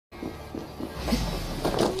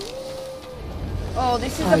Oh,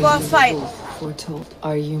 this is a boss fight. Foretold,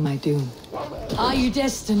 are you my doom? Are you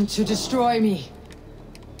destined to destroy me?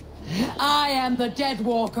 I am the Dead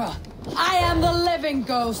Walker. I am the living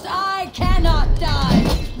ghost. I cannot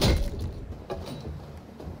die.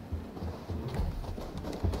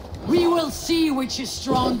 We will see which is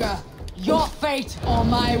stronger. Your fate or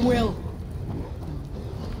my will.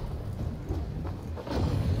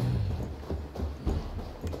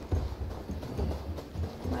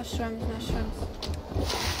 Mushrooms, mushrooms.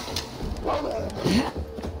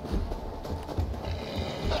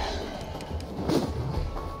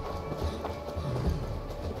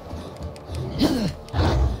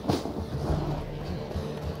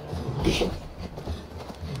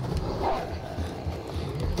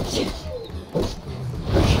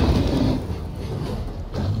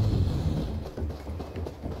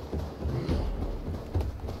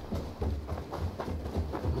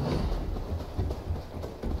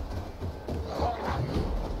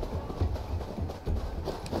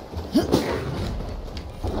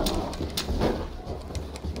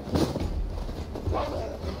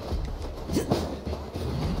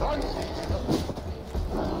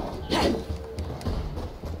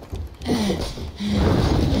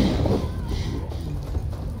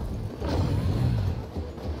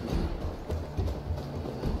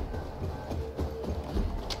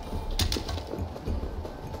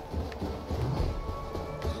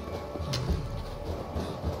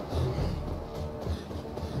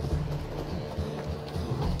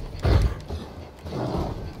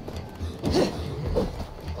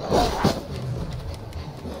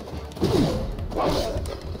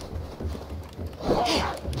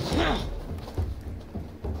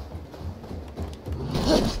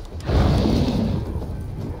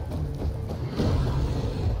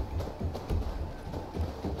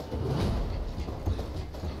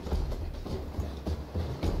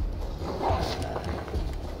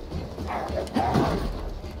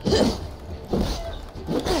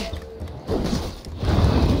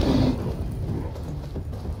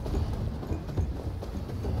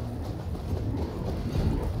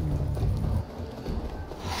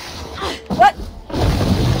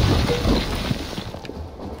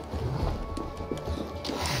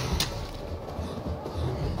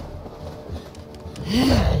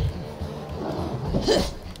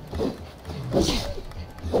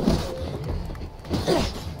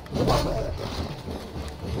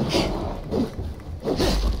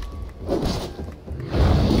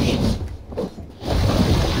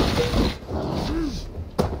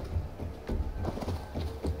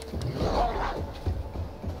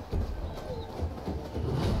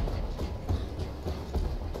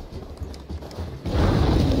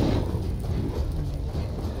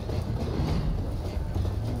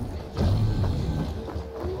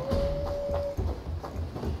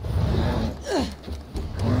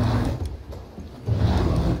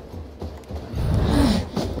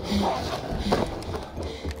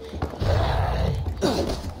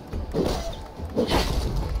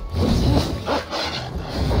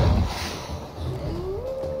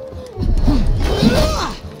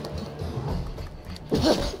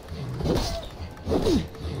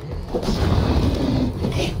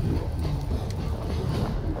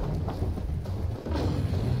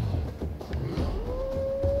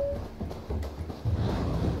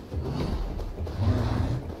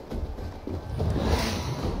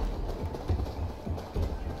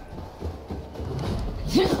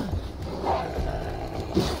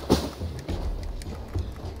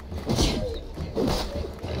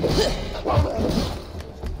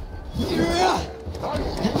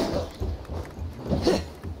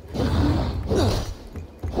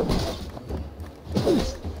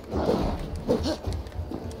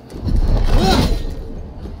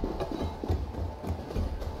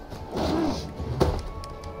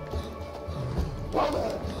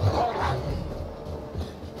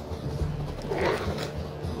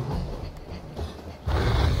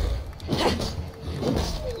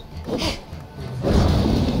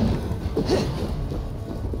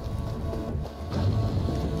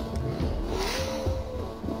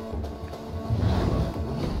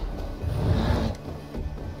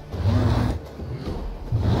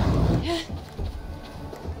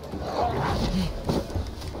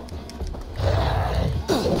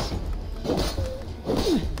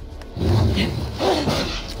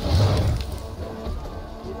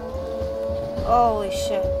 Holy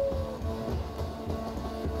shit.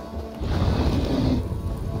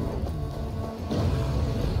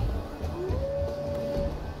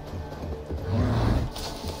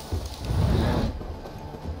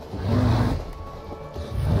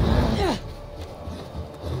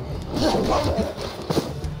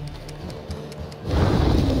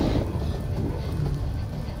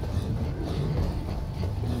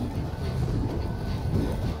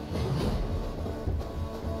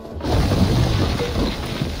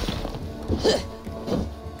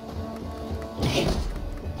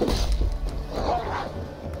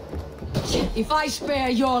 If I spare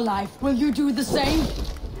your life, will you do the same?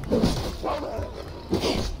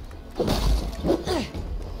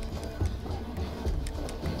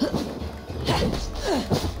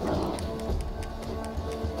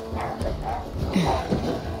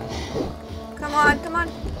 Come on, come on.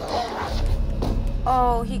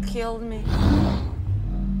 Oh, he killed me.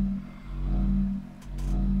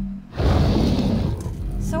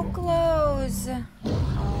 So close.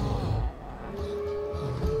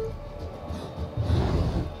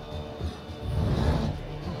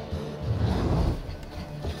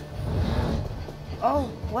 Oh,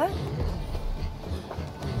 what?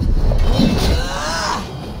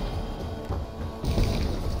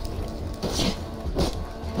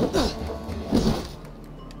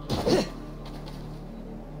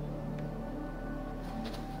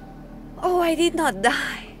 Oh, I did not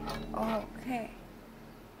die. Okay.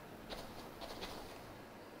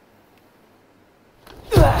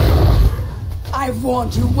 I've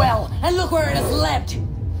warned you well, and look where it has led!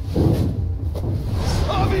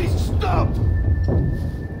 Avi, stop!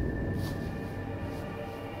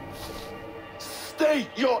 State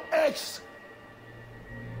your ex!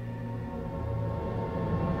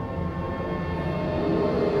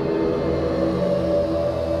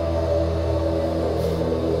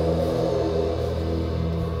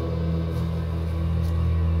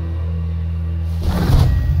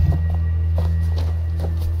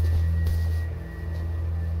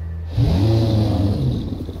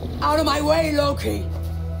 Out of my way, Loki!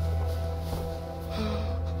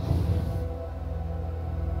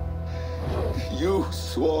 You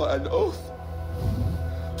swore an oath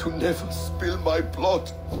to never spill my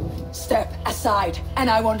blood. Step aside, and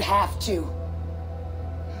I won't have to.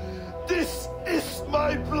 This is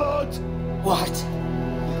my blood! What?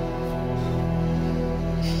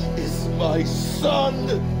 He is my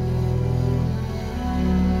son!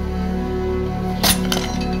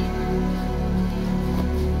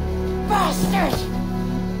 Bastard!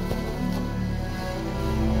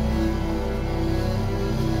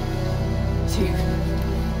 Tyr,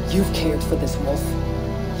 you've cared for this wolf.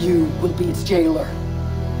 You will be its jailer.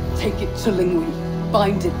 Take it to Lingui,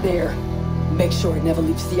 bind it there. Make sure it never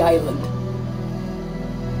leaves the island.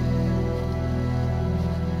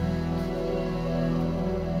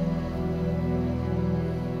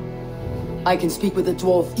 I can speak with the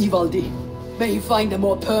dwarf Ivaldi. May he find a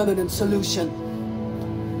more permanent solution.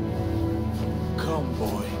 Come,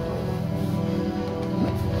 boy.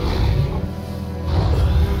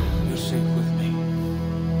 You're safe with me.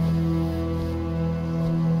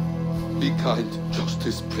 Be kind,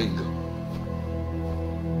 Justice Pringle.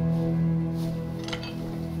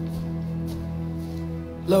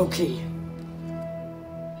 Loki,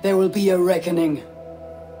 there will be a reckoning.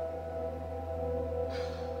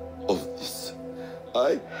 Of this,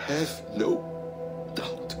 I have no